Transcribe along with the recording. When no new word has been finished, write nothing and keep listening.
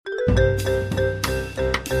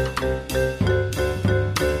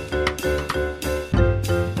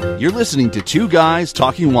You're listening to Two Guys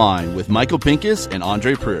Talking Wine with Michael Pincus and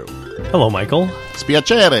Andre Prue. Hello, Michael.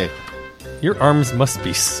 Spiacere. Your arms must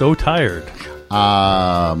be so tired.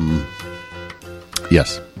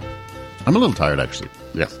 Yes. I'm a little tired, actually.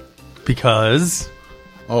 Yes. Because?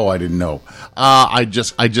 Oh, I didn't know. I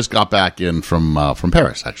just got back in from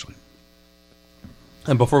Paris, actually.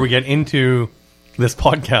 And before we get into this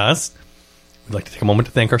podcast, we'd like to take a moment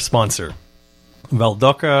to thank our sponsor,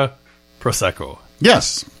 Valdoca Prosecco.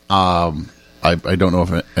 Yes. I don't know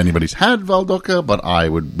if anybody's had Valdoca, but I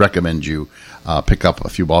would recommend you pick up a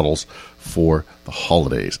few bottles for the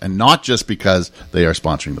holidays. And not just because they are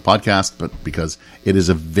sponsoring the podcast, but because it is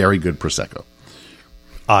a very good Prosecco.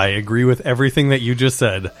 I agree with everything that you just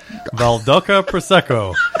said. Valdoca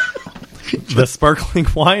Prosecco. The sparkling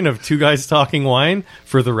wine of Two Guys Talking Wine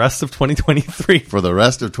for the rest of 2023. For the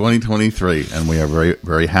rest of 2023. And we are very,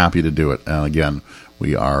 very happy to do it. And again,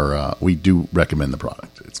 we do recommend the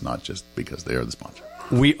product. It's not just because they are the sponsor.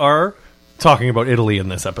 We are talking about Italy in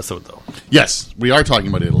this episode, though. Yes, we are talking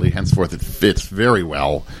about Italy. Henceforth, it fits very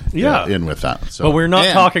well in with that. So, but we're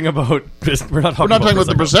not talking about the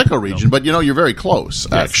Prosecco region, but you're very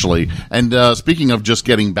close, actually. And speaking of just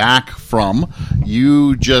getting back from,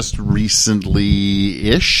 you just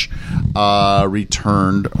recently-ish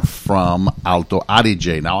returned from Alto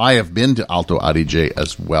Adige. Now, I have been to Alto Adige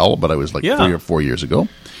as well, but I was 3 or 4 years ago.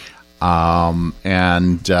 And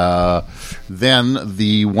then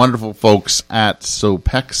the wonderful folks at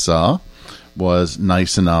Sopexa was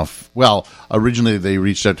nice enough. Well, originally they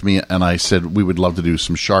reached out to me and I said, we would love to do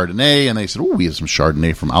some Chardonnay. And they said, we have some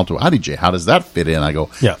Chardonnay from Alto Adige. How does that fit in? I go,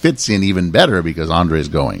 fits in even better because Andre's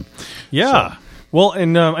going. Yeah. So. Well,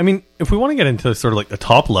 and I mean, if we want to get into sort of the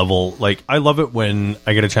top level, I love it when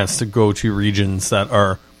I get a chance to go to regions that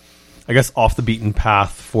are, I guess, off the beaten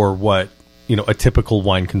path for what, a typical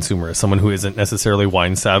wine consumer is, someone who isn't necessarily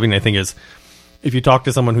wine savvy. And I think if you talk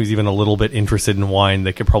to someone who's even a little bit interested in wine,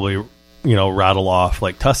 they could probably, rattle off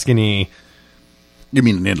Tuscany. You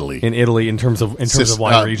mean in Italy? In Italy, in terms of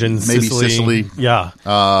wine regions, maybe Sicily. Yeah.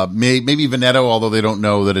 Maybe Veneto, although they don't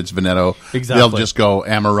know that it's Veneto. Exactly. They'll just go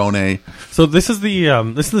Amarone. So this is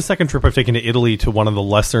the second trip I've taken to Italy, to one of the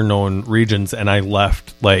lesser known regions, and I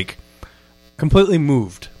left completely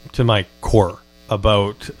moved to my core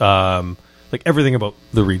about everything about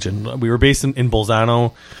the region. We were based in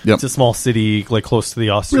Bolzano. Yep. It's a small city, close to the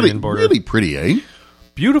Austrian border. Really pretty, eh?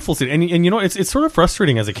 Beautiful city. And it's sort of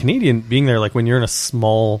frustrating as a Canadian being there, when you're in a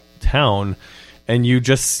small town and you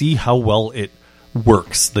just see how well it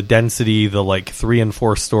works. The density, the 3 and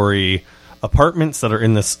 4 story apartments that are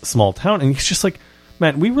in this small town. And it's just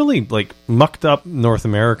man, we really mucked up North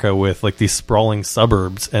America with these sprawling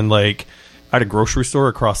suburbs. And I had a grocery store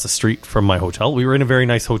across the street from my hotel. We were in a very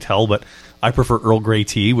nice hotel, but I prefer Earl Grey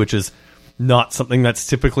tea, which is not something that's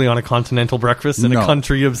typically on a continental breakfast in a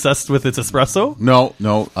country obsessed with its espresso. No.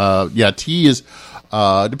 Tea is,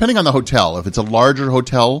 depending on the hotel. If it's a larger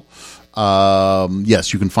hotel,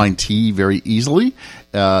 yes, you can find tea very easily.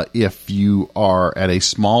 If you are at a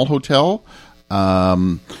small hotel,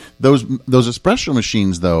 those espresso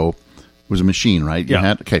machines, though, was a machine, right?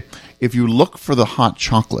 Yeah. Okay. If you look for the hot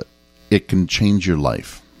chocolate, it can change your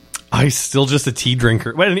life. I still just a tea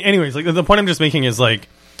drinker. But anyways, the point I'm just making is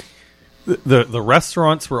the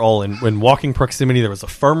restaurants were all in walking proximity. There was a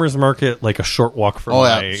farmer's market, a short walk from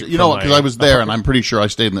because I was there, and I'm pretty sure I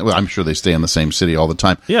stayed I'm sure they stay in the same city all the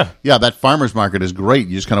time. Yeah. That farmer's market is great.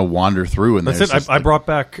 You just kind of wander through, and that's it. I brought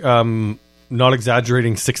back, not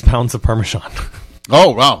exaggerating, 6 pounds of Parmesan.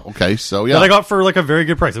 Oh wow! Okay, so that I got for a very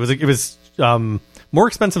good price. It was more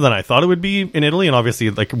expensive than I thought it would be in Italy, and obviously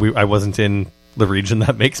I wasn't in the region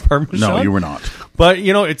that makes Parmesan. No, you were not. But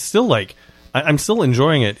it's still I'm still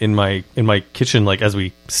enjoying it in my kitchen as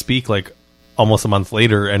we speak, almost a month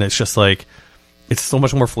later, and it's just it's so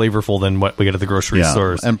much more flavorful than what we get at the grocery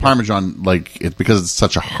stores. And Parmesan, it's because it's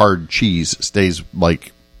such a hard cheese, stays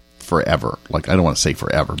forever. I don't want to say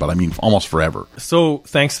forever, but I mean almost forever. So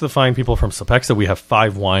thanks to the fine people from Sopexa, we have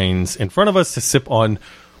 5 wines in front of us to sip on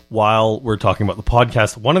while we're talking about the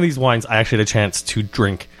podcast. One of these wines I actually had a chance to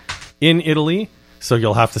drink in Italy, so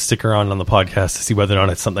you'll have to stick around on the podcast to see whether or not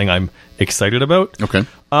it's something I'm excited about. Okay.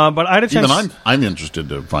 But I had a chance... Even I'm interested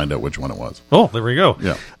to find out which one it was. Oh, there we go.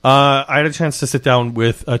 Yeah. I had a chance to sit down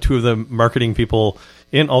with 2 of the marketing people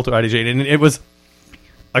in Alto Adige, and it was...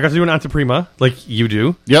 I got to do an anteprima, like you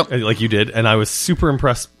do. Yep. Like you did, and I was super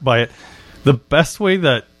impressed by it. The best way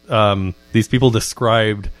that these people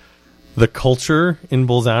described the culture in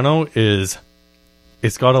Bolzano is...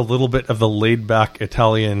 It's got a little bit of the laid-back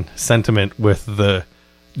Italian sentiment with the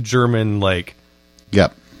German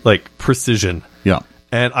Yep. like precision. Yeah.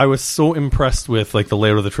 And I was so impressed with like the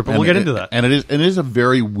layout of the trip. And we'll get into that. And it is a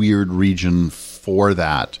very weird region for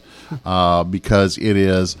that, because it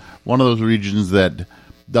is one of those regions that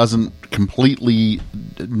doesn't completely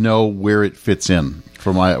know where it fits in.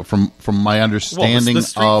 From my understanding the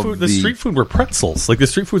street of food, the street food were pretzels. Like the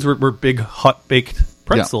street foods were big hot baked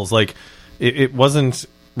pretzels. Like it wasn't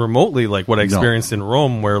remotely like what I experienced in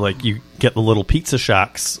Rome, where like you get the little pizza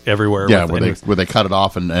shacks everywhere. Yeah, where they cut it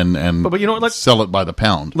off and but you know what, sell it by the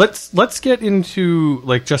pound. Let's get into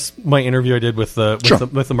like just my interview I did with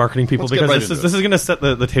the marketing people, because this is going to set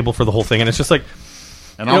the table for the whole thing, and it's just like,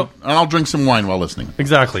 and I'll drink some wine while listening.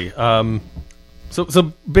 Exactly.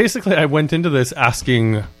 So basically, I went into this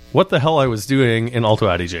asking what the hell I was doing in Alto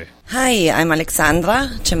Adige. Hi, I'm Alexandra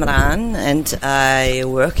Cimran, and I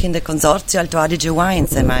work in the Consorzio Alto Adige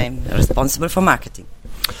Wines, and I'm responsible for marketing.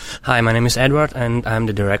 Hi, my name is Edward, and I'm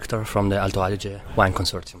the director from the Alto Adige Wine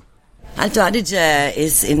Consortium. Alto Adige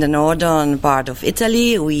is in the northern part of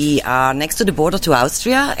Italy. We are next to the border to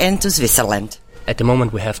Austria and to Switzerland. At the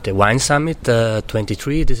moment, we have the Wine Summit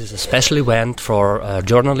 23. This is a special event for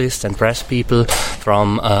journalists and press people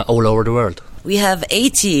from all over the world. We have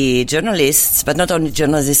 80 journalists, but not only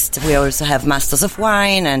journalists, we also have masters of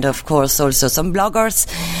wine and, of course, also some bloggers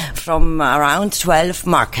from around 12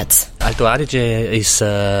 markets. Alto Adige is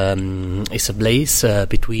a place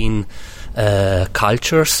between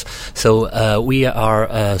cultures. So we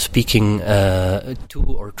are speaking 2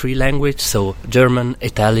 or 3 languages, so German,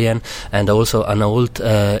 Italian, and also an old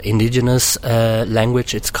indigenous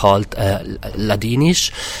language. It's called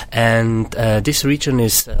Ladinish, and this region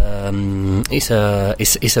is a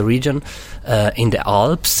region in the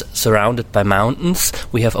Alps, surrounded by mountains.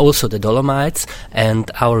 We have also the Dolomites, and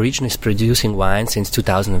our region is producing wine since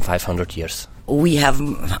 2,500 years. We have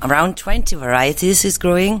around 20 varieties is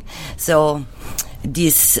growing, so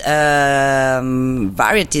these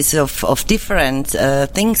varieties of different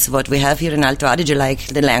things what we have here in Alto Adige, like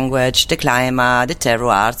the language, the climate, the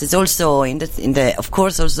terroirs. It's also in the of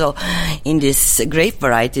course also in these grape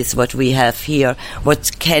varieties what we have here, what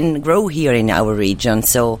can grow here in our region.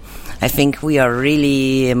 So I think we are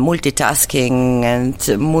really multitasking and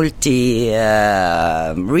multi-region.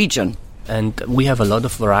 And we have a lot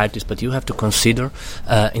of varieties, but you have to consider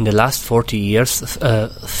in the last 40 years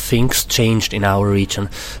things changed in our region.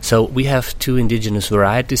 So we have 2 indigenous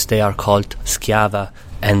varieties. They are called Schiava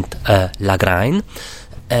and Lagrain.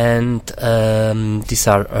 And these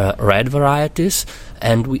are red varieties.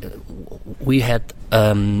 And we had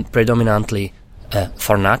predominantly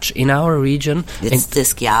Fornage in our region. It's the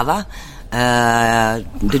Schiava,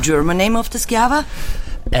 the German name of the Schiava.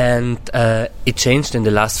 And it changed in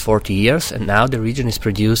the last 40 years, and now the region is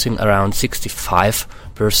producing around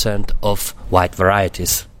 65% of white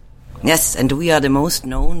varieties. Yes, and we are the most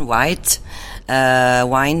known white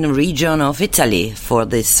wine region of Italy for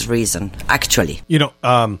this reason, actually. You know,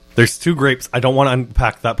 there's 2 grapes. I don't want to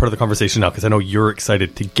unpack that part of the conversation now, because I know you're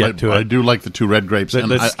excited to get to it. I do like the 2 red grapes. The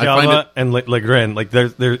Schiava and Lagrain. Like,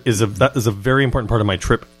 that is a very important part of my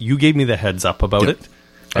trip. You gave me the heads up about it.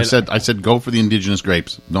 I said go for the indigenous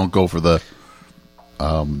grapes. Don't go for the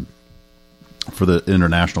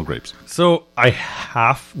international grapes. So I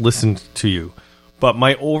half listened to you, but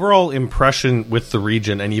my overall impression with the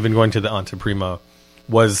region, and even going to the Anteprima,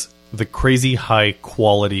 was the crazy high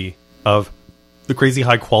quality of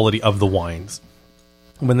the wines.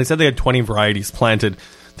 When they said they had 20 varieties planted,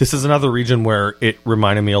 this is another region where it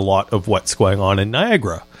reminded me a lot of what's going on in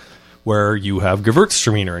Niagara, where you have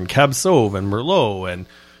Gewürztraminer and Cab Sauv and Merlot and,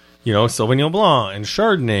 you know, Sauvignon Blanc and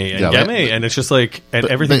Chardonnay and Gamay, and it's just like, and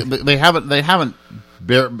everything. They haven't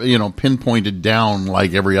pinpointed down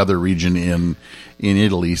like every other region in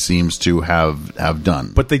Italy seems to have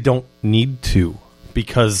done. But they don't need to,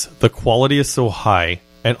 because the quality is so high,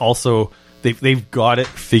 and also they've got it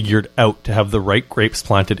figured out to have the right grapes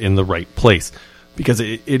planted in the right place, because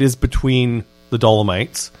it is between the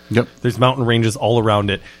Dolomites. Yep. There's mountain ranges all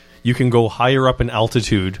around it. You can go higher up in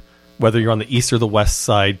altitude, whether you're on the east or the west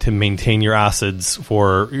side, to maintain your acids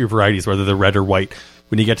for your varieties, whether they're red or white.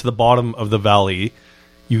 When you get to the bottom of the valley,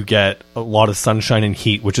 you get a lot of sunshine and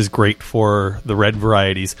heat, which is great for the red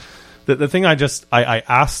varieties. The thing I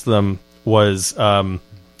asked them was, I'm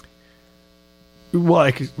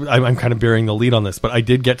kind of bearing the lead on this, but I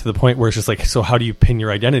did get to the point where it's just like, so how do you pin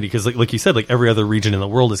your identity? Because like you said, like every other region in the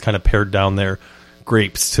world is kind of pared down their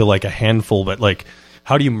grapes to like a handful, but like,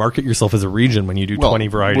 how do you market yourself as a region when you do 20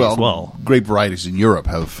 varieties as well? Grape varieties in Europe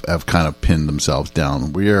have kind of pinned themselves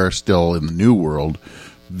down. We are still in the New World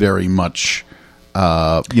very much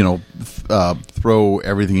throw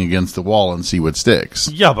everything against the wall and see what sticks.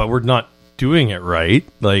 Yeah, but we're not doing it right.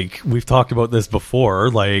 Like, we've talked about this before.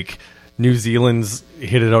 Like, New Zealand's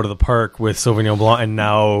hit it out of the park with Sauvignon Blanc and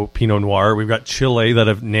now Pinot Noir. We've got Chile that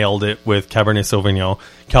have nailed it with Cabernet Sauvignon.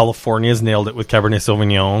 California's nailed it with Cabernet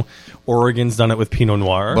Sauvignon. Oregon's done it with Pinot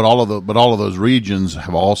Noir. But all of those regions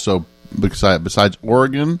have also, besides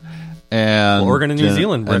Oregon and Oregon and New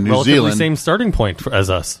Zealand, relatively same starting point as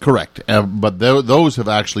us. Correct, but those have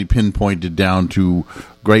actually pinpointed down to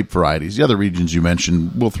grape varieties. The other regions you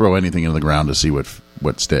mentioned will throw anything in the ground to see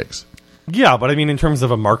what sticks. Yeah, but I mean, in terms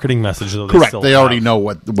of a marketing message, though, correct. They already know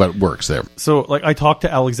what works there. So, like, I talked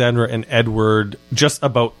to Alexandra and Edward just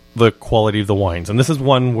about the quality of the wines, and this is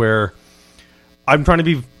one where I'm trying to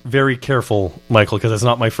be very careful, Michael, because it's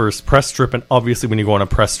not my first press trip, and obviously, when you go on a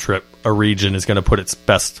press trip, a region is going to put its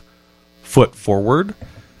best foot forward.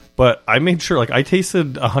 But I made sure, like, I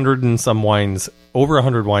tasted 100 and some wines, over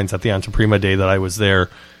 100 wines at the Anteprima day that I was there,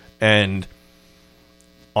 and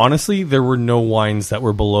honestly, there were no wines that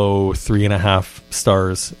were below 3.5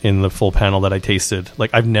 stars in the full panel that I tasted.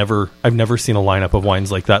 Like, I've never seen a lineup of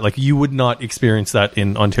wines like that. Like, you would not experience that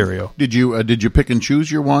in Ontario. Did you pick and choose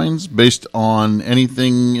your wines based on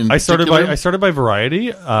anything in particular? I started by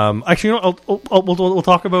variety. Actually, you know, we'll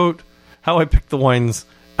talk about how I picked the wines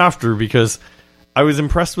after, because I was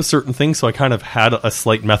impressed with certain things. So I kind of had a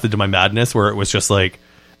slight method to my madness where it was just like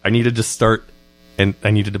I needed to start and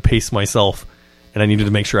I needed to pace myself. And I needed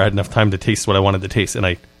to make sure I had enough time to taste what I wanted to taste. And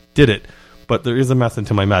I did it. But there is a method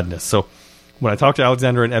to my madness. So when I talked to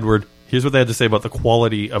Alexander and Edward, here's what they had to say about the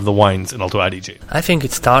quality of the wines in Alto Adige. I think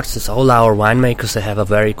it starts as all our winemakers, they have a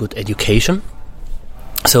very good education.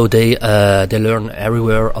 So they learn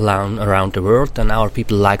everywhere around the world. And our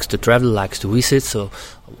people likes to travel, likes to visit, so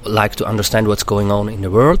like to understand what's going on in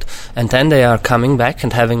the world. And then they are coming back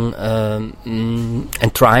and having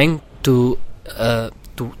and trying to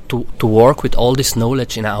work with all this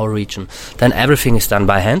knowledge in our region. Then everything is done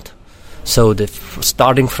by hand. So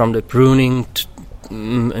starting from the pruning to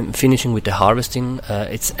finishing with the harvesting,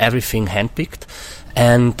 it's everything handpicked.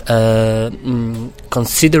 And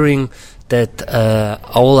considering that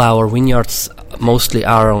all our vineyards mostly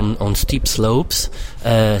are on steep slopes,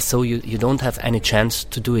 so you don't have any chance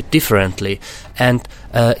to do it differently. And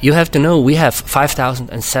you have to know, we have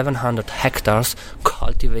 5,700 hectares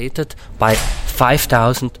cultivated by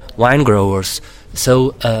 5,000 wine growers.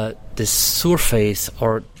 So the surface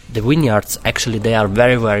or the vineyards, actually, they are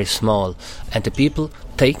very, very small. And the people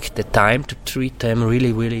take the time to treat them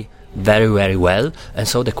really, really very, very well. And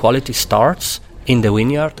so the quality starts in the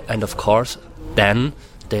vineyard, and of course, then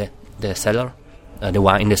the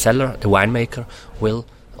winemaker will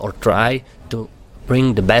or try to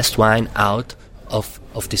bring the best wine out of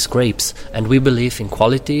these grapes. And we believe in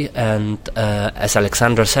quality, and as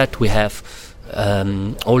Alexandra said, we have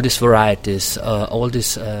all these varieties, all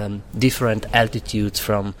these different altitudes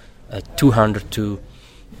from 200 to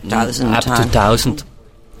up to 1,000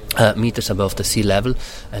 meters above the sea level,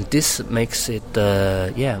 and this makes it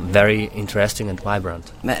very interesting and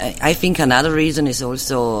vibrant. I think another reason is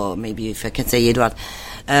also, maybe if I can say, Eduard,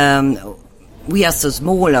 we are so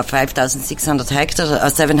small, 5,600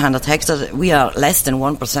 hectares, 700 hectares, we are less than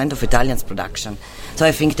 1% of Italian's production. So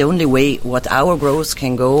I think the only way what our growth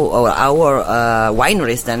can go, or our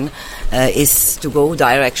wineries then, is to go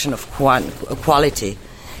direction of quality.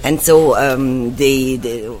 And so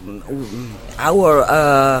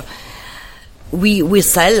we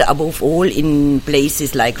sell above all in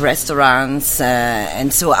places like restaurants,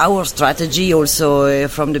 and so our strategy also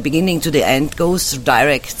from the beginning to the end goes to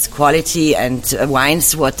direct quality and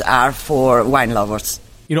wines what are for wine lovers.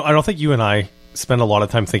 You know, I don't think you and I spend a lot of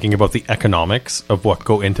time thinking about the economics of what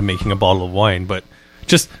go into making a bottle of wine, but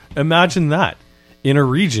just imagine that. In a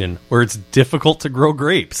region where it's difficult to grow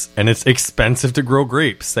grapes and it's expensive to grow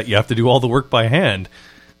grapes, that you have to do all the work by hand,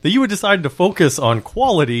 that you would decide to focus on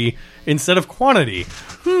quality instead of quantity.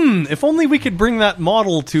 If only we could bring that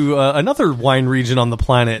model to another wine region on the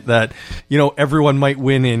planet that, you know, everyone might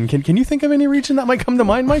win in. Can you think of any region that might come to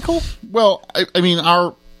mind, Michael? Well, I mean,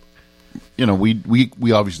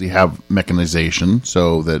 we obviously have mechanization,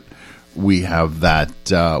 so that we have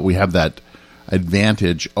that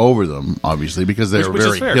advantage over them, obviously, because they're a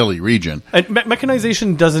very hilly region. And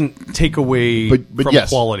mechanization doesn't take away from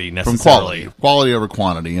quality necessarily. From quality over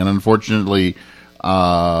quantity. And unfortunately,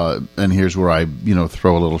 and here's where I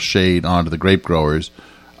throw a little shade onto the grape growers,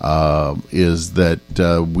 is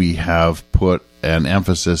that we have put an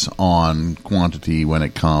emphasis on quantity when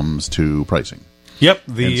it comes to pricing. Yep,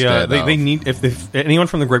 they need. If anyone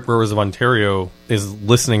from the Grape Growers of Ontario is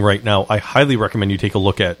listening right now, I highly recommend you take a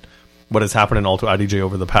look at what has happened in Alto Adige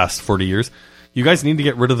over the past 40 years. You guys need to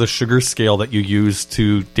get rid of the sugar scale that you use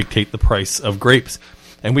to dictate the price of grapes.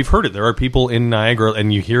 And we've heard it. There are people in Niagara,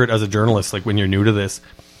 and you hear it as a journalist, like when you're new to this,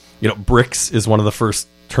 bricks is one of the first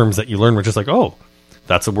terms that you learn, which is like, oh,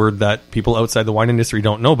 that's a word that people outside the wine industry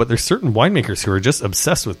don't know. But there's certain winemakers who are just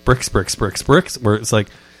obsessed with bricks, where it's like,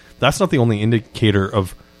 that's not the only indicator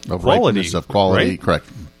of quality. Of quality, right? Correct.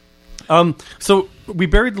 So we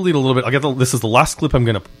buried the lead a little bit. This is the last clip I'm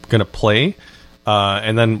gonna play,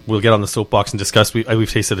 and then we'll get on the soapbox and discuss.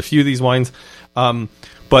 We've tasted a few of these wines,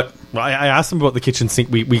 but I asked them about the kitchen sink.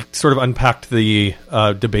 We sort of unpacked the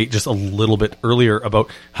debate just a little bit earlier about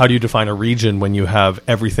how do you define a region when you have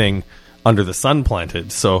everything under the sun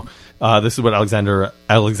planted. So this is what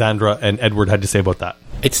Alexandra and Edward had to say about that.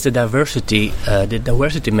 It's the diversity. The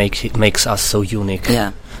diversity makes us so unique.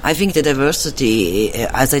 Yeah, I think the diversity,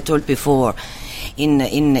 as I told before, in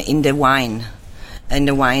the wine. And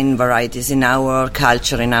the wine varieties in our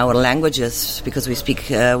culture, in our languages, because we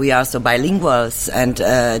are so bilinguals, and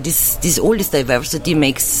all this diversity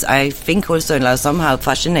makes, I think, also somehow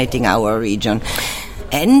fascinating our region.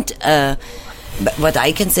 And what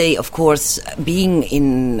I can say, of course, being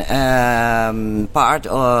in part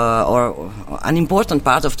or an important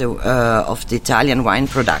part of the Italian wine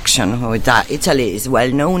production, Italy is well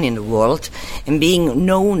known in the world, and being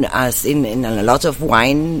known as in a lot of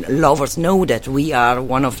wine lovers know that we are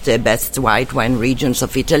one of the best white wine regions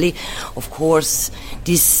of Italy. Of course,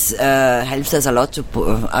 this helps us a lot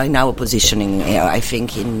in our positioning. I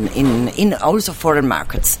think in also foreign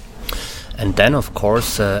markets. And then, of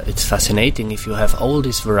course, it's fascinating if you have all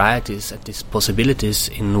these varieties and these possibilities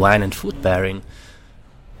in wine and food pairing.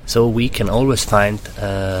 So we can always find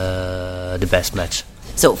the best match.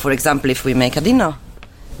 So, for example, if we make a dinner,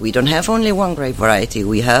 we don't have only one grape variety.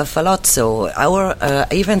 We have a lot. So our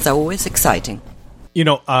events are always exciting.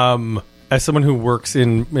 As someone who works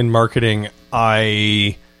in marketing,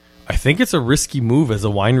 I think it's a risky move as a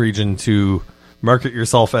wine region to market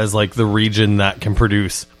yourself as like the region that can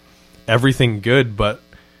produce everything good, but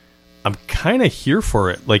I'm kind of here for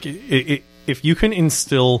it. Like, if you can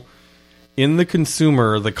instill in the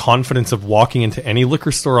consumer the confidence of walking into any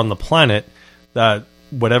liquor store on the planet that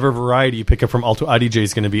whatever variety you pick up from Alto Adige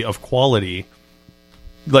is going to be of quality,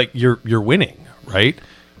 like you're winning, right?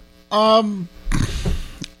 On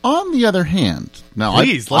the other hand, now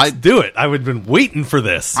please let's do it. I would have been waiting for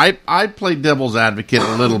this. I play devil's advocate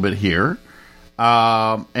a little bit here.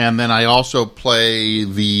 And then I also play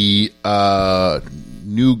the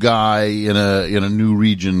new guy in a new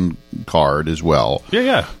region card as well.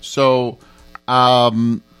 Yeah. So I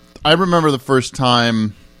remember the first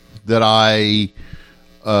time that I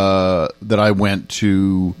went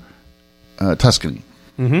to Tuscany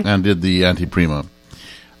and did the Anteprima,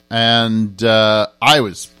 and I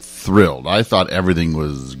was thrilled. I thought everything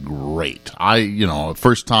was great.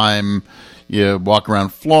 First time you walk around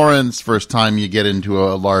Florence, first time you get into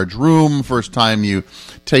a large room, first time you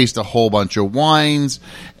taste a whole bunch of wines,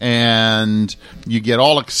 and you get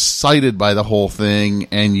all excited by the whole thing,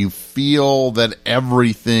 and you feel that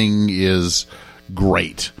everything is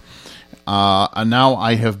great. And now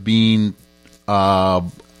I have been a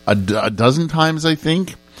dozen times, I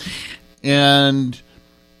think, and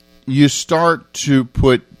you start to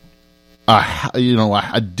put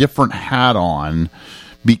a different hat on,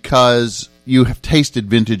 because you have tasted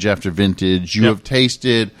vintage after vintage. You have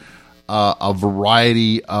tasted a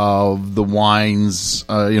variety of the wines,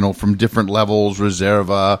 from different levels: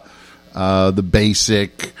 Reserva, the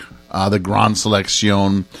Basic, the Grand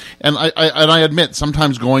Selection. And I admit,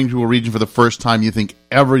 sometimes going to a region for the first time, you think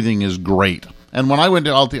everything is great. And when I went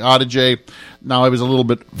to Alto Adige, now I was a little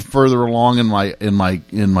bit further along in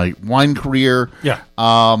my wine career. Yeah.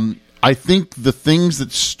 I think the things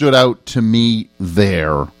that stood out to me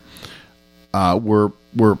there were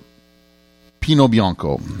Pinot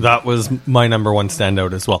Bianco. That was my number one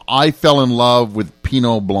standout as well. I fell in love with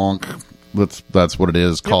Pinot Blanc. That's what it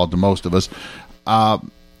is called to most of us.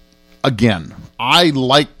 Again, I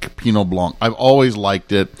like Pinot Blanc. I've always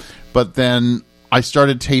liked it. But then I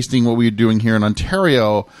started tasting what we were doing here in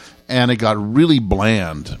Ontario, and it got really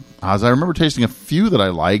bland. As I remember tasting a few that I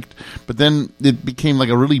liked, but then it became like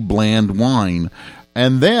a really bland wine.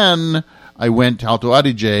 And then I went to Alto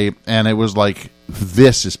Adige, and it was like,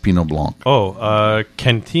 this is Pinot Blanc.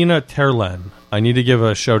 Cantina Terlan. I need to give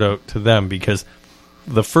a shout out to them, because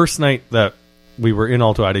the first night that we were in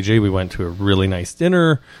Alto Adige, we went to a really nice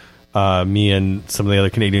dinner. Me and some of the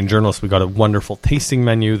other Canadian journalists, we got a wonderful tasting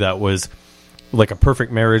menu that was like a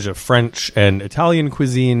perfect marriage of French and Italian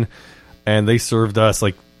cuisine, and they served us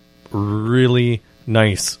like really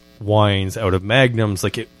nice wines out of magnums.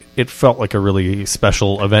 Like it felt like a really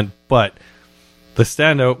special event. But the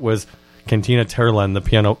standout was Cantina Terlan, the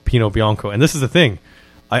Pinot Bianco. And this is the thing.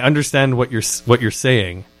 I understand what you're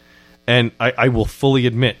saying. And I will fully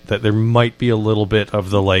admit that there might be a little bit of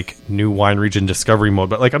the like new wine region discovery mode.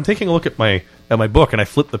 But like I'm taking a look at my book and I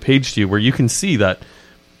flip the page to you where you can see that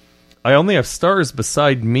I only have stars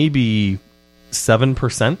beside maybe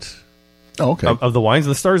 7% of the wines.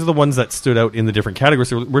 And the stars are the ones that stood out in the different categories.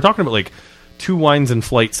 So we're talking about like 2 wines in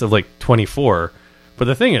flights of like 24. But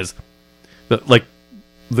the thing is that like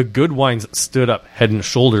the good wines stood up head and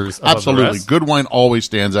shoulders above Absolutely. the rest. Good wine always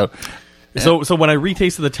stands out. So when I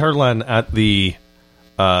retasted the Terlan at the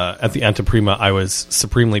Anteprima, I was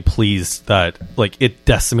supremely pleased that like it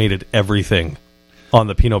decimated everything on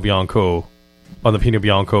the Pinot Bianco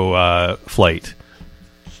flight.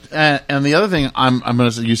 And the other thing I'm going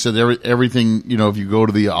to say, you said everything, if you go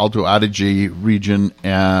to the Alto Adige region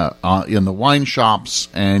in the wine shops,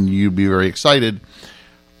 and you'd be very excited.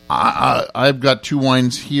 I've got 2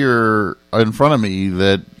 wines here in front of me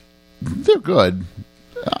that they're good.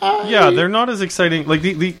 They're not as exciting. Like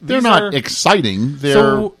they're not exciting.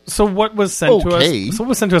 They're so what was sent okay. to us? So what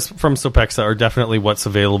was sent to us from Sopexa are definitely what's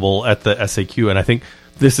available at the SAQ, and I think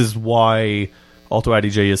this is why Alto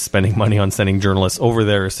Adige is spending money on sending journalists over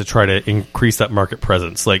there, is to try to increase that market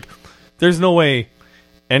presence. Like, there's no way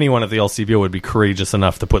anyone at the LCBO would be courageous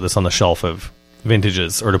enough to put this on the shelf of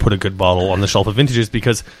vintages or to put a good bottle on the shelf of vintages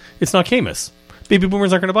because it's not Caymus. Baby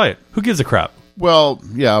boomers aren't going to buy it. Who gives a crap? Well,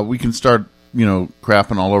 yeah, we can start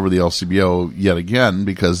crapping all over the LCBO yet again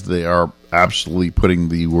because they are absolutely putting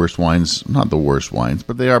the worst wines, not the worst wines,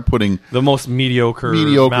 but they are putting the most mediocre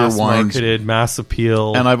mass wines, marketed, mass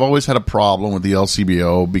appeal. And I've always had a problem with the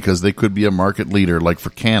LCBO because they could be a market leader like for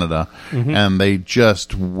Canada, and they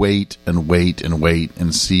just wait and wait and wait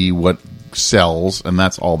and see what sells, and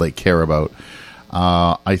that's all they care about.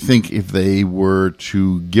 I think if they were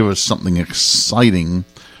to give us something exciting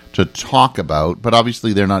to talk about, but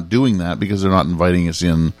obviously they're not doing that because they're not inviting us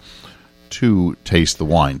in to taste the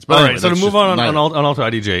wines. But all anyway, right, so to move on Alto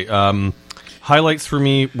Adige, highlights for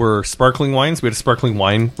me were sparkling wines. We had a sparkling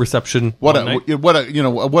wine reception. What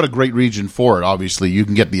a great region for it. Obviously, you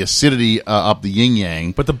can get the acidity up the yin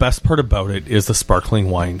yang. But the best part about it is the sparkling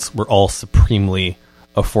wines were all supremely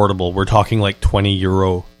affordable. We're talking like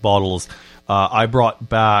 €20 bottles. I brought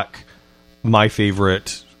back my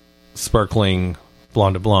favorite sparkling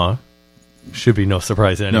Blanc de Blanc. Should be no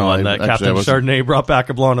surprise to anyone that Captain Chardonnay brought back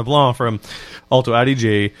a Blanc de Blanc from Alto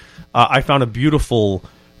Adige. I found a beautiful,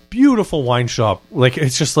 beautiful wine shop. Like,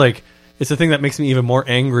 it's just like, it's the thing that makes me even more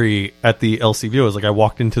angry at the LCBO. Is like, I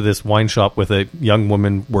walked into this wine shop with a young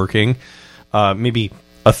woman working, maybe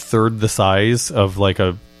a third the size of like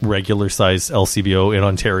a regular size LCBO in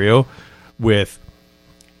Ontario, with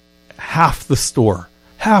half the store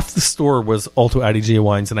was Alto Adige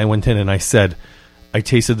wines. And I went in and I said, I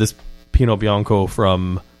tasted this Pinot Bianco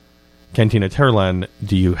from Cantina Terlan.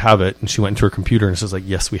 Do you have it? And she went into her computer and she was like,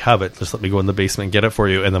 yes, we have it. Just let me go in the basement and get it for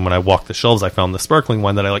you. And then when I walked the shelves, I found the sparkling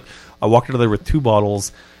wine that I like. I walked out of there with 2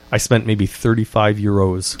 bottles. I spent maybe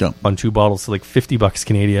 €35 on 2 bottles, so like $50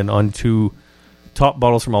 Canadian on 2 top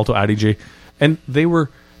bottles from Alto Adige. And they were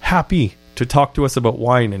happy to talk to us about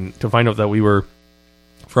wine and to find out that we were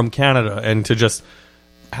from Canada and to just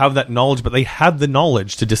have that knowledge, but they had the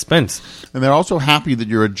knowledge to dispense. And they're also happy that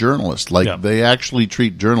you're a journalist. Like, they actually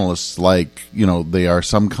treat journalists like, they are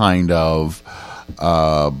some kind of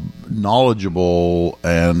knowledgeable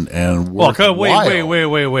and worthwhile.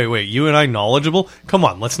 Wait. You and I knowledgeable? Come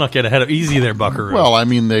on, let's not get ahead of... Easy there, buckaroo. Well, I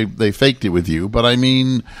mean, they faked it with you, but I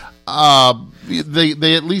mean,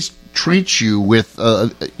 they at least treat you with, I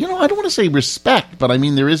don't want to say respect, but I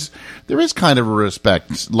mean, there is kind of a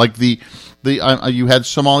respect. Like you had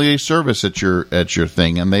sommelier service at your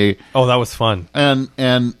thing, and that was fun, and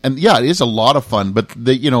yeah, it is a lot of fun. But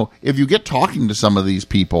if you get talking to some of these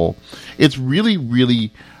people, it's really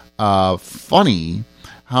really funny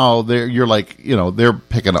how you're like, they're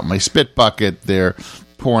picking up my spit bucket, they're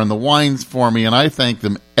pouring the wines for me, and I thank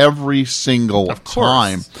them every single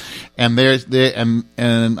time. And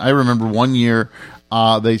and I remember one year.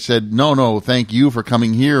 They said, no, thank you for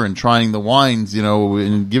coming here and trying the wines,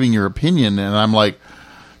 and giving your opinion. And I'm like,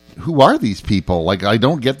 who are these people? Like, I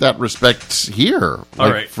don't get that respect here.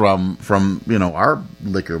 From our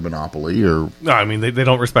liquor monopoly. Or no, I mean, they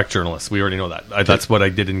don't respect journalists. We already know that. That's what I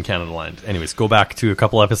did in Canada Land. Anyways, go back to a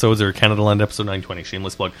couple episodes, or Canada Land episode 920,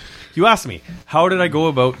 shameless plug. You asked me, how did I go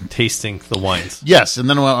about tasting the wines? Yes, and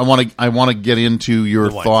then I want to get into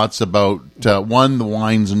your thoughts about, 1, the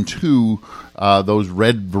wines, and 2, those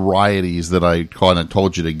red varieties that I kind of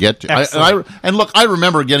told you to get to. Excellent. And look, I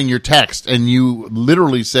remember getting your text, and you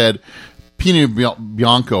literally said, Pinot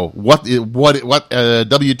Bianco, what,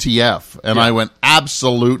 WTF? And I went,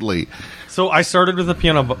 absolutely. So I started with the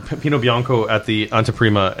Pinot Bianco at the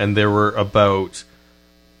Anteprima, and there were about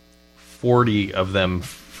 40 of them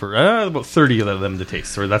for about 30 of them to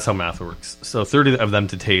taste. Or that's how math works. So 30 of them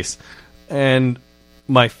to taste. And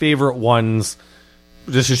my favorite ones,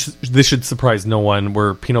 this should surprise no one,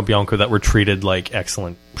 were Pinot Bianco that were treated like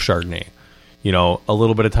excellent Chardonnay. You know, a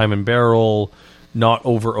little bit of time in barrel, not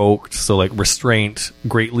over oaked, so like restraint,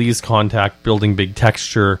 great lees contact, building big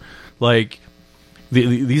texture. Like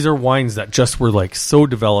these are wines that just were like so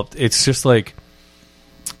developed. It's just like,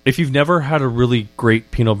 if you've never had a really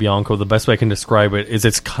great Pinot Bianco, the best way I can describe it is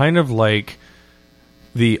it's kind of like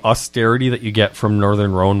the austerity that you get from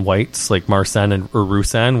Northern Rhone whites like Marsanne or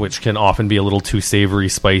Roussanne, which can often be a little too savory,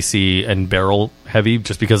 spicy, and barrel heavy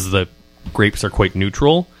just because the grapes are quite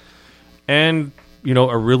neutral. And, you know,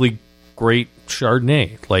 a really great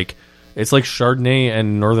Chardonnay. Like, it's like Chardonnay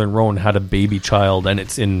and Northern Rhone had a baby child, and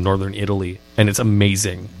it's in Northern Italy, and it's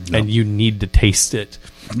amazing. Yep. And you need to taste it.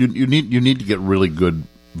 You need to get really good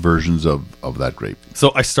versions of that grape.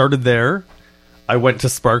 So I started there. I went to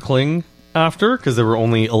sparkling after, because there were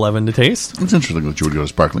only 11 to taste. It's interesting that you would go to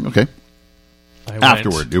sparkling. Okay.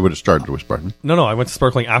 Afterward, you would have started with sparkling. No, I went to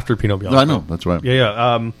sparkling after Pinot Bianco. I know, that's right. Yeah.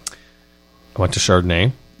 I went to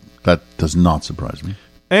Chardonnay. That does not surprise me.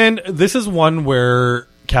 And this is one where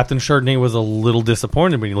Captain Chardonnay was a little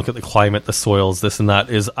disappointed when you look at the climate, the soils, this and that.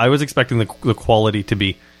 I was expecting the quality to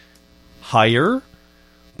be higher,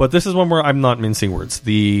 but this is one where I'm not mincing words.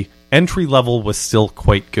 The entry level was still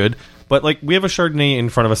quite good. But, like, we have a Chardonnay in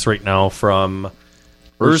front of us right now from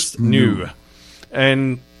Erst New.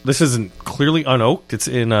 And this isn't clearly unoaked. It's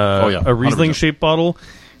in a Riesling-shaped bottle.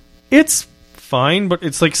 It's fine, but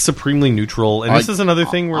it's, like, supremely neutral. And this is another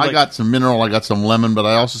thing where, I got some mineral, I got some lemon, but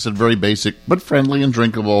I also said very basic, but friendly and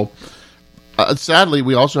drinkable. Sadly,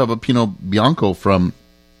 we also have a Pinot Bianco from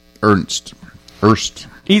Erst.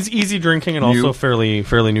 Easy drinking and also fairly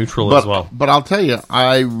neutral as well. But I'll tell you,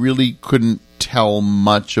 I really couldn't tell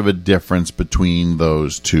much of a difference between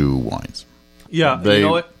those two wines. Yeah, you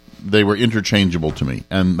know what? They were interchangeable to me,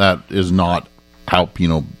 and that is not how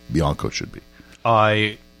Pinot Bianco should be.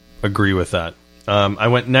 I agree with that. I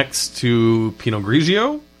went next to Pinot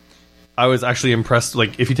Grigio. I was actually impressed.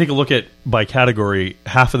 Like, if you take a look at by category,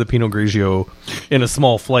 half of the Pinot Grigio in a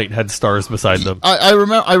small flight had stars beside them. I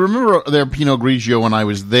remember their Pinot Grigio when I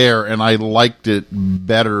was there, and I liked it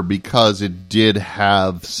better because it did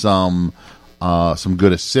have some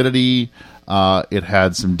good acidity. It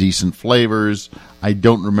had some decent flavors. I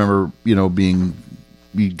don't remember, being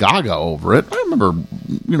gaga over it. I remember,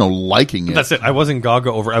 liking it. That's it. I wasn't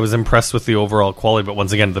gaga over it. I was impressed with the overall quality, but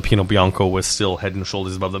once again, the Pinot Bianco was still head and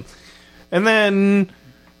shoulders above them. And then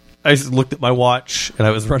I looked at my watch, and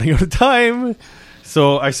I was running out of time.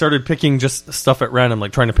 So I started picking just stuff at random,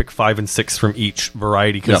 like trying to pick 5 and 6 from each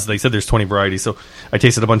variety, because they said there's 20 varieties. So I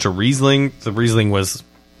tasted a bunch of Riesling. The Riesling was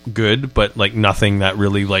good, but like nothing that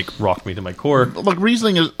really like rocked me to my core. Look,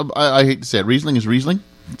 Riesling is, I hate to say it, Riesling is Riesling.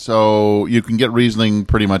 So you can get Riesling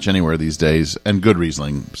pretty much anywhere these days, and good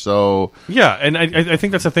Riesling. So yeah, and I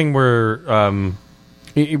think that's a thing where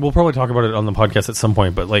we'll probably talk about it on the podcast at some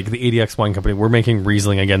point, but like the ADX Wine Company, we're making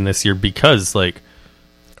Riesling again this year because like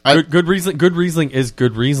good Riesling is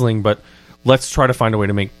good Riesling, but let's try to find a way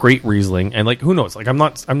to make great Riesling. And like, who knows? Like, I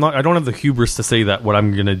don't have the hubris to say that what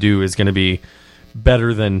I'm going to do is going to be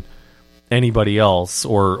better than anybody else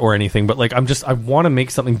or anything, but like I want to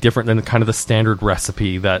make something different than kind of the standard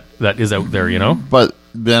recipe that is out there, But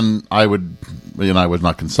then I would, I was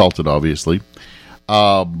not consulted, obviously.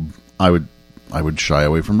 I would shy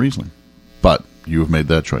away from Riesling, but you have made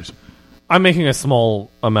that choice. I'm making a small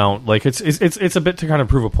amount. Like it's a bit to kind of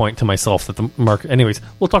prove a point to myself that the market. Anyways,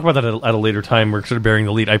 we'll talk about that at a later time. We're sort of bearing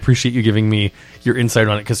the lead. I appreciate you giving me your insight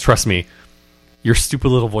on it, because trust me, your stupid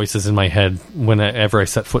little voice is in my head whenever I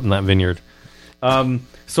set foot in that vineyard.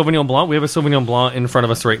 Sauvignon Blanc. We have a Sauvignon Blanc in front of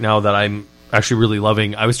us right now that I'm actually really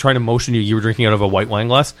loving. I was trying to motion you. You were drinking out of a white wine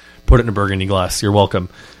glass. Put it in a burgundy glass. You're welcome.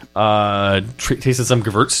 Tasted some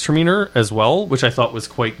Gewürztraminer as well, which I thought was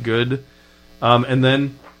quite good. And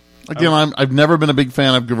then again, I've never been a big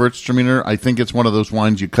fan of Gewürztraminer. I think it's one of those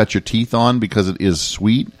wines you cut your teeth on because it is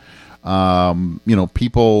sweet.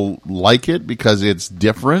 People like it because it's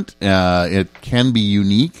different. It can be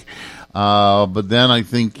unique. But then I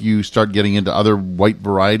think you start getting into other white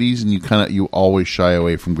varieties, and you always shy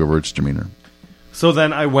away from Gewürztraminer. So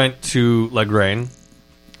then I went to La Graine.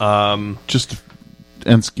 And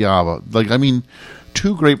Schiava.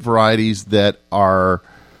 two grape varieties that are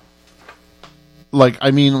like,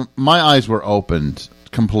 I mean, my eyes were opened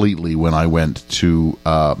completely when I went to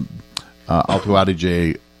Alto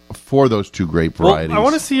Adige for those two grape varieties. Well, I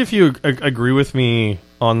want to see if you agree with me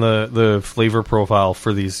on the flavor profile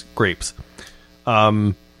for these grapes.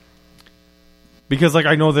 Because like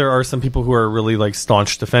I know there are some people who are really like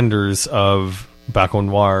staunch defenders of Baco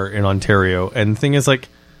Noir in Ontario, and the thing is, like,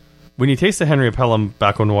 when you taste the Henry Pelham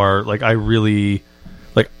Baco Noir, like, I really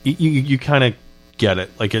like you kind of get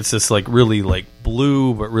it. Like, it's just like really like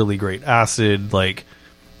blue but really great acid, like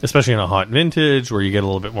especially in a hot vintage where you get a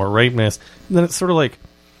little bit more ripeness. And then it's sort of like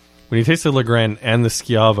when you taste the Legrand and the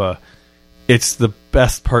Schiava, it's the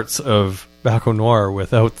best parts of Baco Noir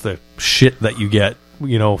without the shit that you get,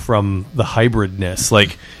 you know, from the hybridness.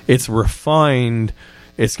 Like, it's refined,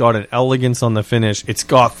 it's got an elegance on the finish, it's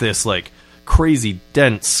got this like crazy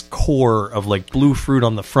dense core of like blue fruit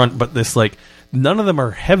on the front, but this like none of them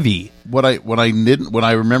are heavy. What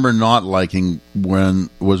I remember not liking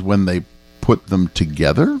when they put them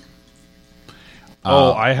together.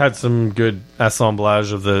 I had some good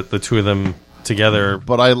assemblage of the two of them together,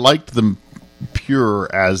 but I liked them pure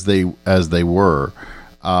as they were.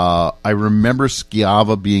 I remember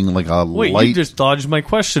Schiava being like a Wait, light... you just dodged my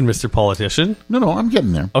question, Mr. Politician. No, I'm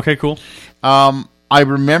getting there. Okay, cool. I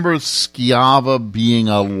remember Schiava being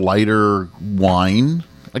a lighter wine.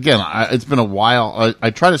 Again, it's been a while.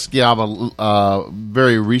 I tried a Schiava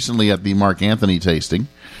very recently at the Mark Anthony tasting.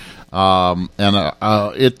 And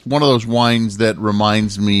it's one of those wines that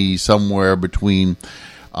reminds me somewhere between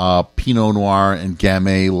Pinot Noir and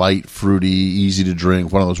Gamay, light, fruity, easy to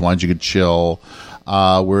drink, one of those wines you could chill.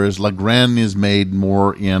 Whereas Legrand is made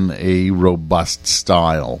more in a robust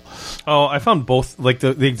style. Oh, I found both, like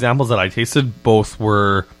the examples that I tasted, both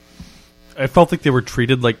were, I felt like they were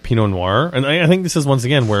treated like Pinot Noir. And I think this is once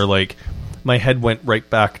again where like my head went right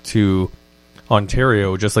back to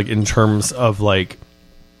Ontario, just like in terms of like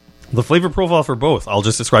the flavor profile for both. I'll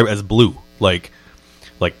just describe it as blue, like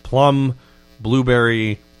plum,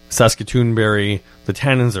 blueberry, Saskatoon berry. The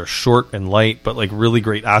tannins are short and light, but like really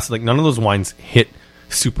great acid. Like, none of those wines hit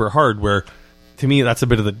super hard, where to me that's a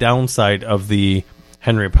bit of the downside of the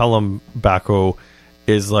Henry Pelham Baco,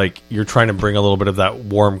 is like you're trying to bring a little bit of that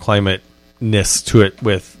warm climate-ness to it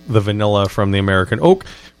with the vanilla from the American oak,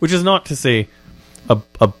 which is not to say a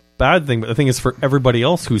bad thing, but the thing is, for everybody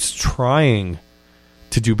else who's trying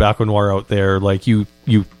to do Baco Noir out there, like you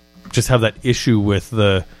just have that issue with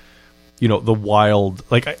the, you know, the wild,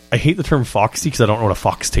 like I hate the term foxy because I don't know what a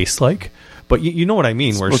fox tastes like, but you know what I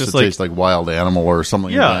mean, where it's just to taste like wild animal or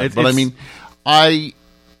something. Yeah, like that. But I mean, I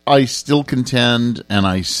still contend, and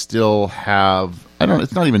I still have,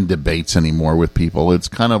 it's not even debates anymore with people. It's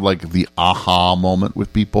kind of like the aha moment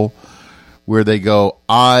with people where they go,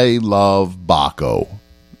 I love Baco.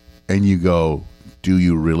 And you go, do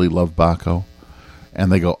you really love Baco?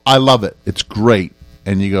 And they go, I love it. It's great.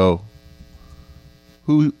 And you go,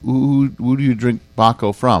 who do you drink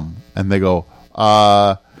Baco from? And they go,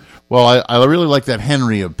 well, I really like that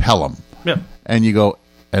Henry of Pelham. Yeah. And you go,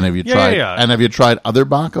 and have you tried? Yeah. And have you tried other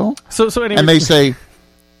Baco? So anyway, and they say,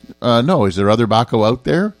 no. Is there other Baco out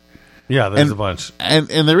there? Yeah, there's a bunch, and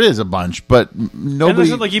there is a bunch, but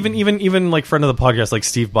nobody. And like even like friend of the podcast, like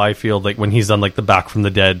Steve Byfield, like when he's done like the Back from the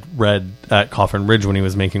Dead red at Coffin Ridge when he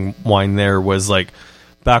was making wine, there was like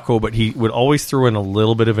Baco, but he would always throw in a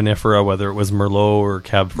little bit of vinifera, whether it was Merlot or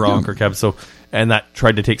Cab Franc or Cab So, and that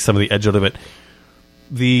tried to take some of the edge out of it.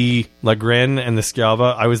 The Legrand and the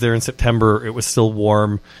Schiava, I was there in September. It was still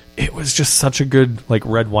warm. It was just such a good like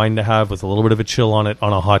red wine to have with a little bit of a chill on it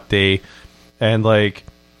on a hot day, and like,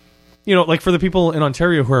 you know, like for the people in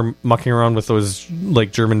Ontario who are mucking around with those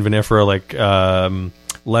like German vinifera, like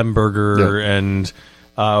Lemberger and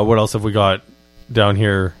what else have we got down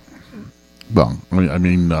here? Well, I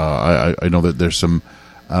mean, I know that there's some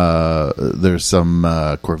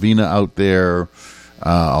Corvina out there,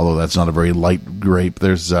 although that's not a very light grape.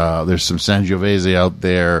 There's some Sangiovese out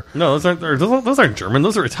there. No, those aren't German.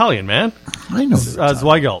 Those are Italian, man. I know.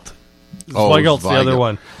 Zweigelt. Zweigelt's the other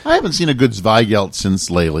one. I haven't seen a good Zweigelt since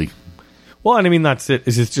lately. Well, and I mean, that's it.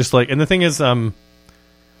 It's just like, and the thing is, you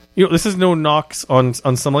know, this is no knocks on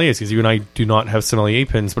sommeliers, because you and I do not have sommelier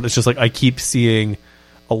pins, but it's just like I keep seeing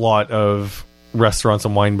a lot of restaurants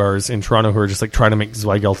and wine bars in Toronto who are just like trying to make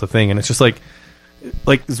Zweigelt a thing, and it's just like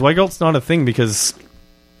Zweigelt's not a thing because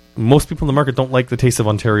most people in the market don't like the taste of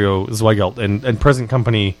Ontario Zweigelt, and present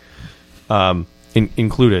company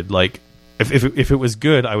included. Like, if it was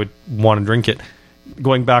good, I would want to drink it.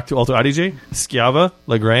 Going back to Alto Adige, Schiava,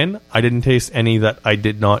 Legrand, I didn't taste any that I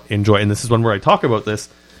did not enjoy. And this is one where I talk about this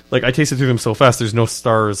like I tasted through them so fast. There's no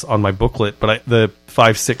stars on my booklet, but the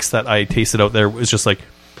 5-6 that I tasted out there was just like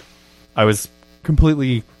I was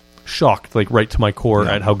completely shocked, like right to my core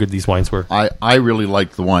at how good these wines were. I really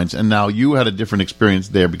liked the wines, and now you had a different experience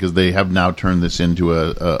there because they have now turned this into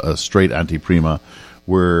a straight anteprima,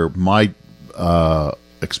 where my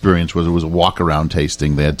experience was it was a walk around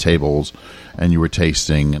tasting. They had tables, and you were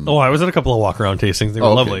tasting. And, I was at a couple of walk around tastings. They were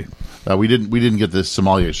lovely. We didn't get the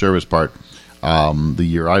sommelier service part the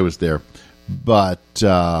year I was there, but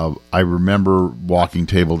I remember walking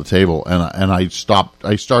table to table, and I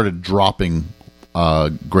started dropping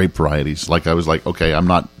grape varieties. Like I was like, okay, I'm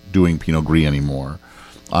not doing Pinot Gris anymore.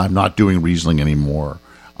 I'm not doing Riesling anymore.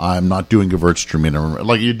 I'm not doing Gewürztraminer.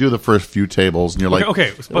 Like you do the first few tables, and you're like,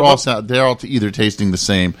 okay. They're all either tasting the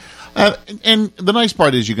same. And the nice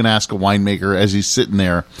part is you can ask a winemaker as he's sitting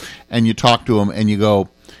there, and you talk to him, and you go,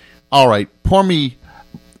 all right, pour me.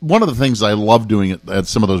 One of the things I love doing at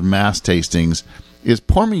some of those mass tastings is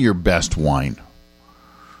pour me your best wine.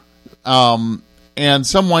 And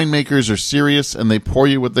some winemakers are serious, and they pour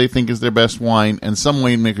you what they think is their best wine, and some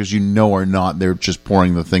winemakers are not. They're just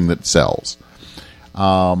pouring the thing that sells.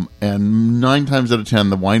 And 9 times out of 10,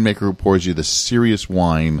 the winemaker who pours you the serious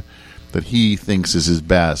wine that he thinks is his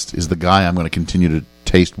best is the guy I'm going to continue to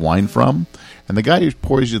taste wine from. And the guy who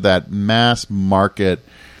pours you that mass market,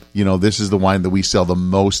 this is the wine that we sell the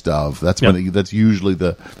most of. That's that's usually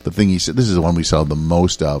the thing he said. This is the one we sell the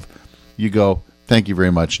most of. You go, thank you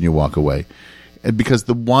very much, and you walk away. Because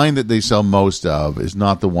the wine that they sell most of is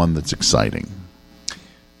not the one that's exciting.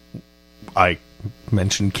 I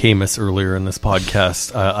mentioned Camus earlier in this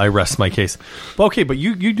podcast. I rest my case. Okay, but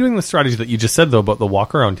you doing the strategy that you just said, though, about the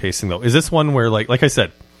walk-around tasting, though. Is this one where, like I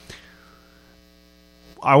said,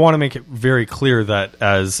 I want to make it very clear that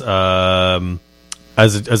as a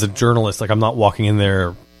journalist, like I'm not walking in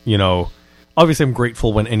there, obviously I'm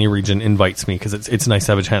grateful when any region invites me because it's nice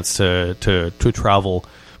to have a chance to travel.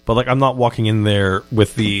 But like I'm not walking in there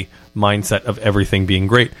with the mindset of everything being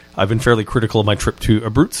great. I've been fairly critical of my trip to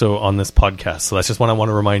Abruzzo on this podcast, so that's just one I want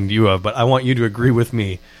to remind you of. But I want you to agree with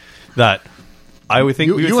me that I would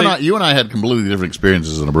think you and I had completely different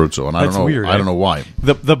experiences in Abruzzo, and I don't know weird, I don't know why.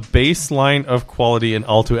 The baseline of quality in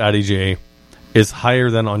Alto Adige is higher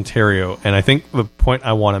than Ontario, and I think the point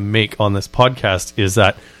I want to make on this podcast is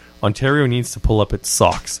that Ontario needs to pull up its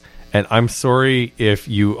socks. And I'm sorry if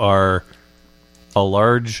you are a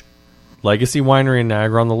large legacy winery in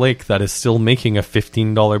Niagara-on-the-Lake that is still making a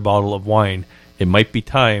 $15 bottle of wine. It might be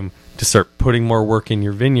time to start putting more work in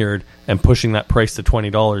your vineyard and pushing that price to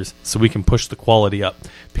 $20 so we can push the quality up,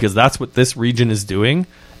 because that's what this region is doing.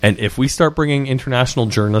 And if we start bringing international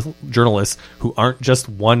journalists who aren't just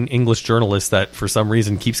one English journalist that for some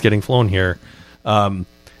reason keeps getting flown here,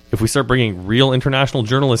 if we start bringing real international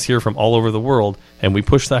journalists here from all over the world and we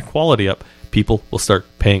push that quality up, people will start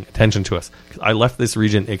paying attention to us. I left this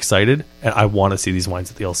region excited, and I want to see these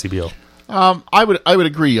wines at the LCBO. I would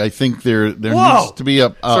agree. I think there needs to be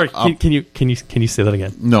a. Sorry, can you say that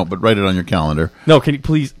again? No, but write it on your calendar. No, can you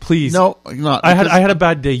please? No, not. I had a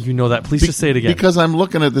bad day. You know that. Please just say it again. Because I'm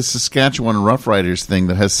looking at the Saskatchewan Rough Riders thing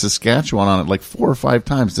that has Saskatchewan on it like 4 or 5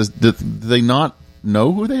 times. Do they not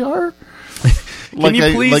know who they are? Can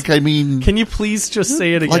you please just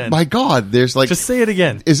say it again? Like, my God, there's like... Just say it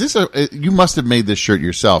again. Is this you must have made this shirt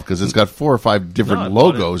yourself, because it's got 4 or 5 different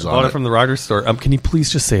logos on it. I bought it from the Riders store. Can you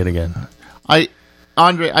please just say it again?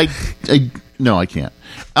 Andre, no, I can't.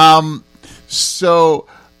 So...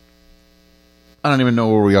 I don't even know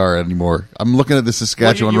where we are anymore. I'm looking at the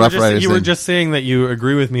Saskatchewan Rough Riders. You were just saying that you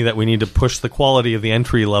agree with me that we need to push the quality of the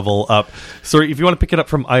entry level up. So if you want to pick it up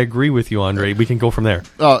from I agree with you, Andre, we can go from there.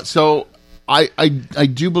 So I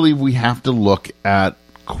do believe we have to look at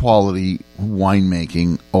quality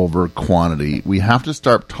winemaking over quantity. We have to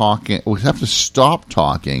start talking. We have to stop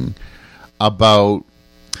talking about.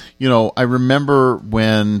 I remember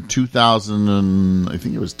when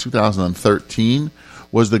 2013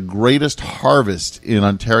 was the greatest harvest in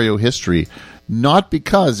Ontario history. Not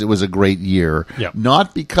because it was a great year,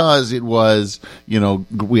 not because it was,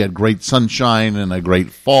 we had great sunshine and a great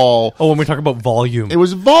fall. Oh, when we talk about volume. It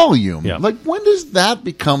was volume. Yeah. Like, when does that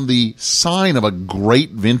become the sign of a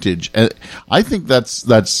great vintage? I think it's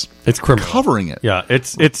criminal. Covering it. Yeah,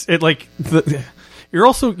 you're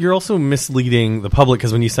also misleading the public,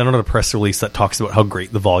 because when you send out a press release that talks about how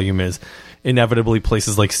great the volume is, inevitably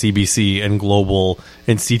places like CBC and Global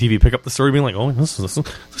and CTV pick up the story being like, oh, this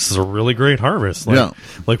is a really great harvest.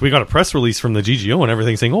 Like we got a press release from the GGO and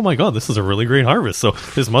everything saying, oh my God, this is a really great harvest. So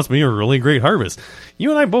this must be a really great harvest. You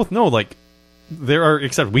and I both know, like, there are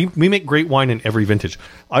exceptions. We make great wine in every vintage.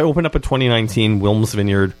 I opened up a 2019 Wilms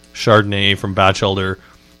Vineyard Chardonnay from Batchelder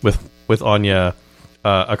with Anya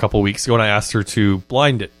a couple weeks ago, and I asked her to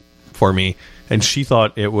blind it for me, and she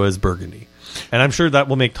thought it was Burgundy. And I'm sure that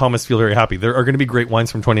will make Thomas feel very happy. There are going to be great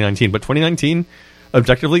wines from 2019, but 2019,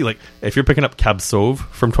 objectively, like if you're picking up Cab Sauv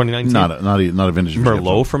from 2019, not a vintage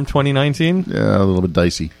Merlot from 2019, yeah, a little bit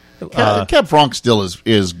dicey. Cab Franc still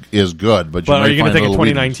is good, but are you going to take a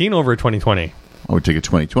 2019 over a 2020? I would take a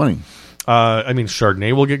 2020. I mean,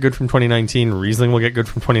 Chardonnay will get good from 2019. Riesling will get good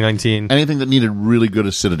from 2019. Anything that needed really good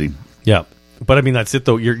acidity. Yeah, but I mean that's it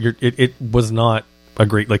though. It was not a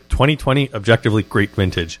great 2020 objectively great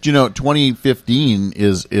vintage. Do you know 2015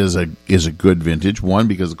 is a good vintage one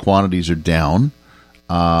because the quantities are down,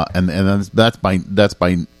 and that's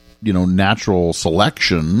by natural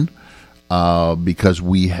selection, because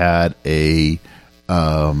we had a.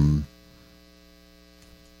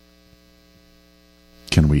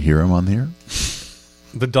 Can we hear him on the air?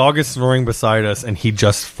 The dog is snoring beside us, and he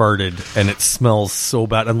just farted, and it smells so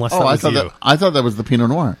bad. Unless that was you. I thought that was the Pinot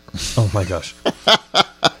Noir. Oh my gosh.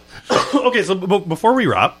 Okay, so before we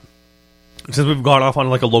wrap, since we've gone off on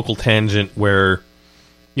a local tangent where,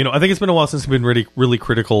 I think it's been a while since we've been really, really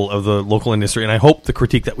critical of the local industry, and I hope the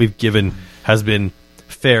critique that we've given has been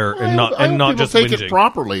fair and not just take whinging. It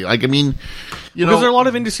properly. Because there are a lot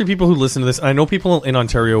of industry people who listen to this, and I know people in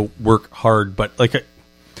Ontario work hard, but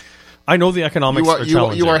I know the economics are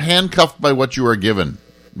challenging. You are handcuffed by what you are given.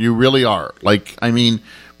 You really are.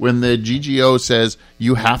 When the GGO says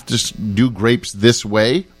you have to do grapes this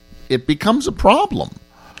way, it becomes a problem.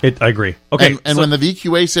 I agree. Okay, and when the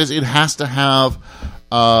VQA says it has to have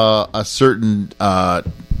a certain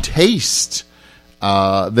taste,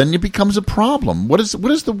 then it becomes a problem. What is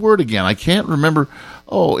the word again? I can't remember.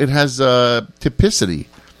 Oh, it has typicity.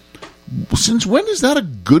 Since when is that a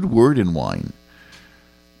good word in wine?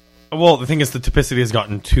 Well, the thing is, the typicity has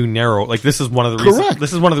gotten too narrow. This is one of the reasons.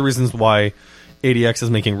 This is one of the reasons why ADX is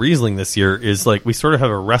making Riesling this year. Is we sort of have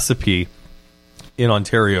a recipe in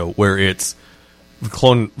Ontario where it's the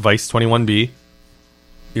clone Weiss 21B,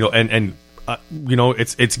 and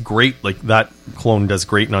it's great. That clone does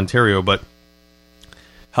great in Ontario, but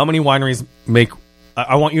how many wineries make?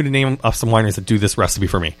 I want you to name off some wineries that do this recipe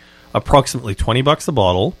for me. Approximately $20 a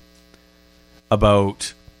bottle,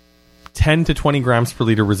 about 10 to 20 grams per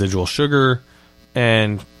liter residual sugar,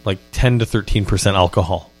 and 10 to 13%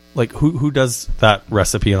 alcohol. Who does that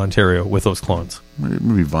recipe in Ontario with those clones?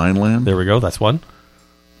 Maybe Vineland. There we go. That's one.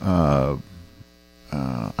 I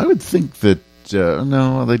would think that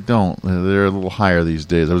no, they don't. They're a little higher these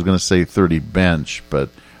days. I was going to say 30 bench, but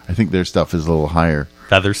I think their stuff is a little higher.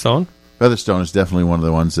 Featherstone. Featherstone is definitely one of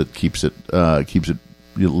the ones that keeps it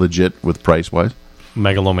legit with price wise.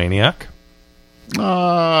 Megalomaniac.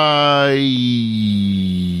 Yeah,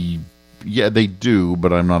 they do,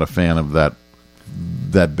 but I'm not a fan of that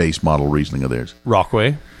base model Riesling of theirs.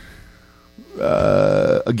 Rockway.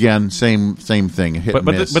 Again, same thing. Hit and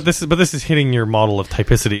miss. But this is hitting your model of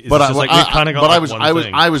typicity.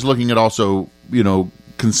 I was looking at also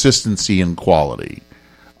consistency and quality.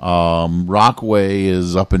 Rockway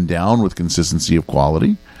is up and down with consistency of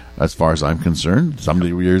quality, as far as I'm concerned. Some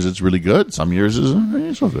years it's really good. Some years it's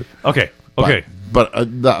not good. Okay. But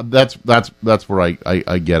that's where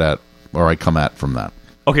I get at, or I come at from that.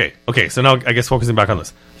 Okay. So now I guess focusing back on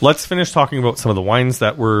this, let's finish talking about some of the wines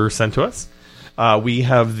that were sent to us. We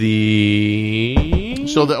have we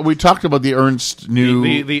talked about the Ernst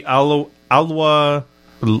new the Alwa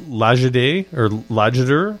Lagide or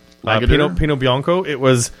Lagideur Pinot Bianco. It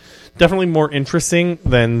was definitely more interesting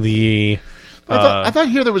than the. I thought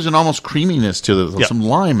here there was an almost creaminess to some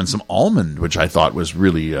lime and some almond, which I thought was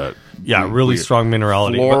really really strong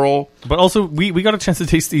minerality, floral. But also we got a chance to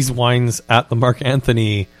taste these wines at the Mark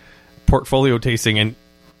Anthony portfolio tasting, and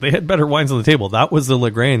they had better wines on the table. That was the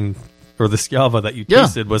Legrain or the Schiava that you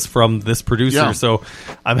tasted was from this producer. Yeah. So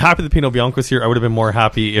I'm happy the Pinot Bianco was here. I would have been more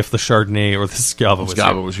happy if the Chardonnay or the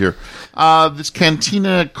Schiava was here. This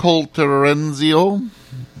Cantina Colterenzio,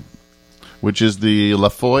 which is the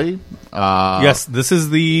Lafoy. Yes, this is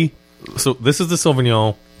the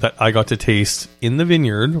Sauvignon that I got to taste in the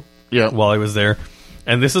vineyard while I was there.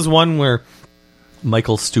 And this is one where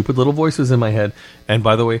Michael's stupid little voice was in my head. And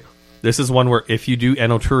by the way, this is one where if you do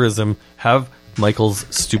enoturism, have Michael's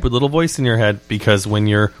stupid little voice in your head, because when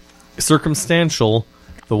you're circumstantial,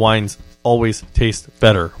 the wines always taste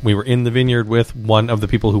better. We were in the vineyard with one of the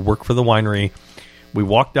people who work for the winery. We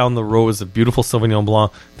walked down the rows of beautiful Sauvignon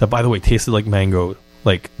Blanc that, by the way, tasted like mango.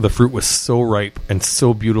 The fruit was so ripe and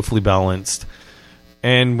so beautifully balanced.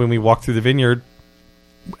 And when we walked through the vineyard,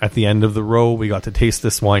 at the end of the row, we got to taste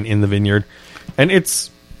this wine in the vineyard. And it's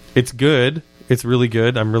good. It's really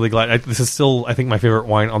good. I'm really glad. This is still, I think, my favorite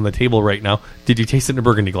wine on the table right now. Did you taste it in a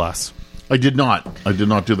Burgundy glass? I did not. I did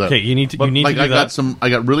not do that. Okay, you need to. You need to do that. I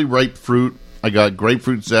got really ripe fruit. I got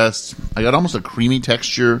grapefruit zest. I got almost a creamy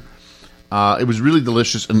texture. It was really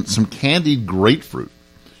delicious, and some candied grapefruit,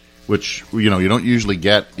 which you don't usually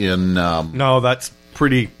get in. No, that's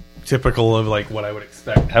pretty typical of like what I would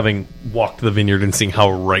expect, having walked the vineyard and seeing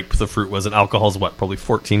how ripe the fruit was. And alcohol's what, probably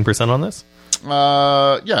 14% on this.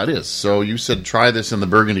 Yeah, it is. So you said try this in the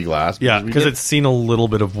Burgundy glass. Yeah, because it's seen a little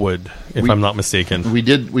bit of wood, if I'm not mistaken. We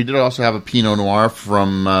did also have a Pinot Noir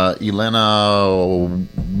from Elena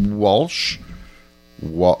Walsh.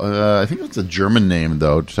 I think that's a German name,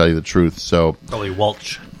 though, to tell you the truth. So probably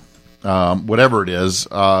Walsh. Whatever it is,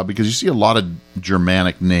 because you see a lot of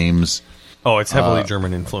Germanic names. Oh, it's heavily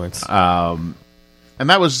German influence. And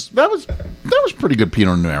that was pretty good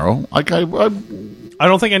Pinot Noir. Like I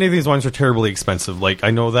don't think any of these wines are terribly expensive. Like I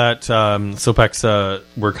know that Sopex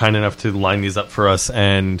were kind enough to line these up for us,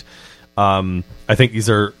 and I think these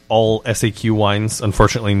are all SAQ wines.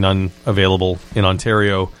 Unfortunately, none available in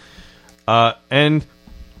Ontario. And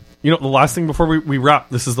the last thing before we wrap,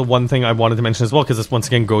 this is the one thing I wanted to mention as well, because this once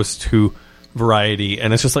again goes to variety,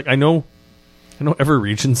 and it's just like I know every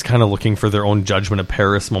region's kind of looking for their own judgment of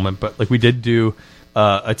Paris moment, but like we did do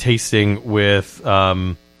a tasting with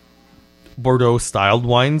Bordeaux styled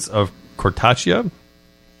wines of Cortaccia,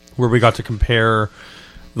 where we got to compare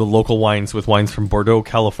the local wines with wines from Bordeaux,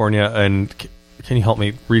 California, and can you help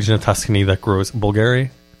me? Region of Tuscany that grows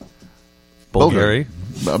Bulgari. Bulgari.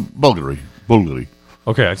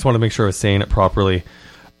 Okay, I just want to make sure I was saying it properly.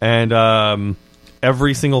 And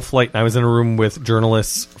every single flight, I was in a room with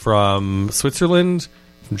journalists from Switzerland,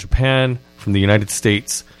 from Japan, from the United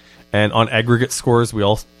States, and on aggregate scores, we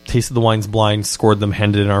all tasted the wines blind, scored them,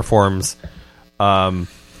 handed in our forms. On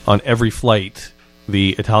every flight,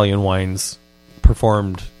 the Italian wines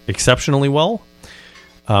performed exceptionally well.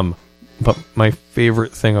 But my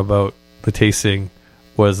favorite thing about the tasting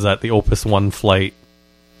was that the Opus 1 flight,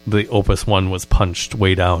 the Opus 1 was punched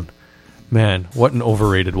way down. Man, what an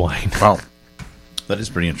overrated wine. Wow. That is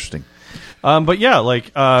pretty interesting. But yeah,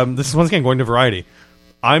 this is once again going to variety.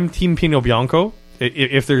 I'm Team Pinot Bianco.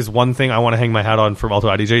 If there's one thing I want to hang my hat on from Alto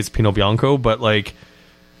Adige, it's Pinot Bianco. But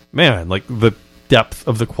the depth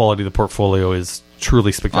of the quality of the portfolio is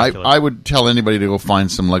truly spectacular. I would tell anybody to go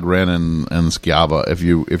find some Legren and Schiava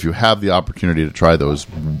if you have the opportunity to try those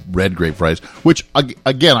red grape varieties, which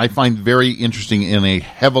again I find very interesting in a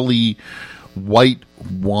heavily white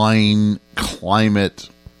wine climate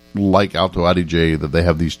like Alto Adige, that they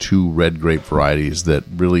have these two red grape varieties that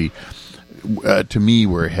really, to me,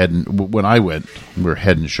 were head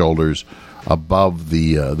and shoulders above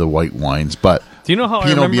the white wines. But do you know how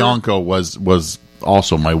Pinot Bianco was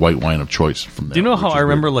also my white wine of choice from there. Do you know how I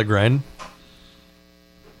remember Legren?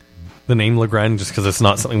 The name Legren, just because it's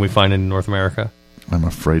not something we find in North America. I'm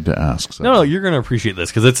afraid to ask. So. No, you're going to appreciate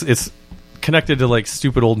this because it's connected to like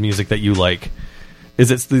stupid old music that you like.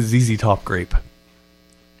 It's the ZZ Top grape.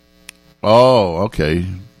 Oh, okay.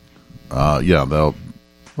 Yeah,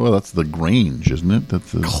 that's the Grange, isn't it?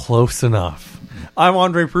 That's close enough. I'm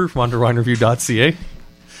Andre Proof from UnderWineReview.ca.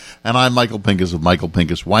 And I'm Michael Pincus of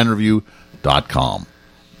MichaelPincusWineReview.com.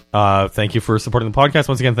 Thank you for supporting the podcast.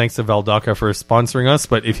 Once again, thanks to Valdaca for sponsoring us.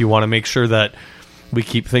 But if you want to make sure that we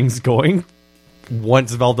keep things going,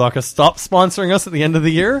 once Valdaca stops sponsoring us at the end of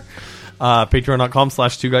the year,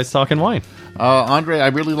 patreon.com/2guystalkingwine. Andre, I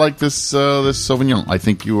really like this Sauvignon. I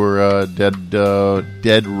think you were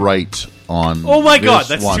dead right on. Oh my God,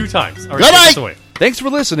 that's one. 2 times. All right, good night. Away. Thanks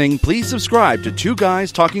for listening. Please subscribe to Two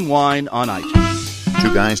Guys Talking Wine on iTunes.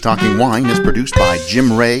 Two Guys Talking Wine is produced by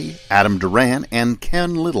Jim Ray, Adam Duran, and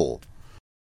Ken Little.